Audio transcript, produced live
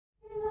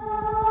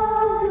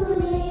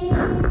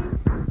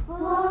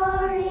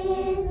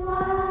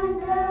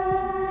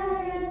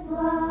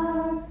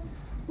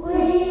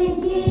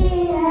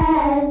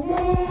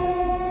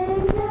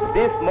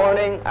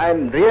morning.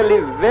 I'm really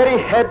very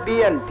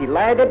happy and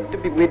delighted to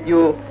be with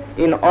you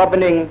in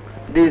opening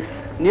this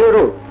new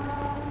route.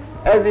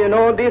 As you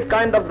know, this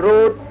kind of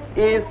route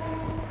is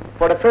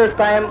for the first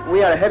time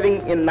we are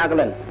having in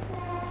Nagaland.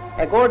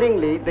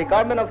 Accordingly, the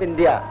government of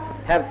India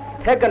have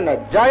taken a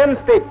giant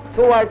step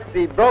towards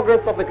the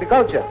progress of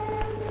agriculture.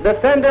 The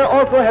center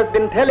also has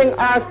been telling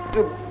us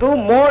to do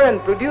more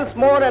and produce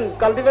more and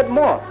cultivate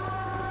more.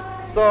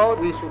 So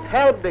we should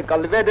help the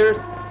cultivators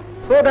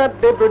so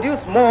that they produce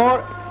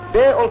more,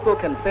 they also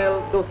can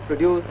sell those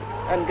produce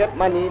and get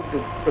money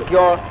to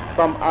procure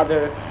some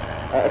other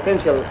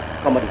essential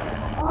commodity.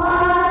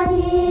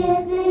 On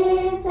his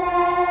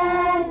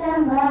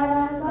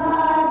resettlement,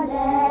 God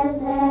bless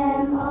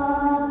them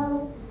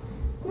all.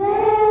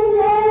 Send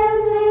them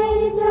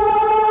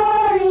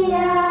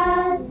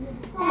victorious,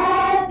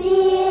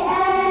 happy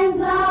and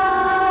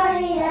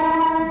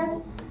glorious.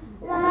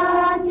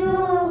 Lord, you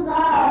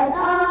guard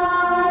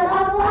all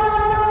of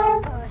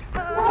us.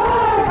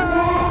 God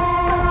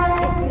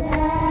bless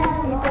them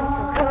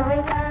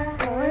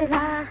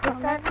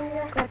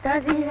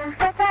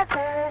all.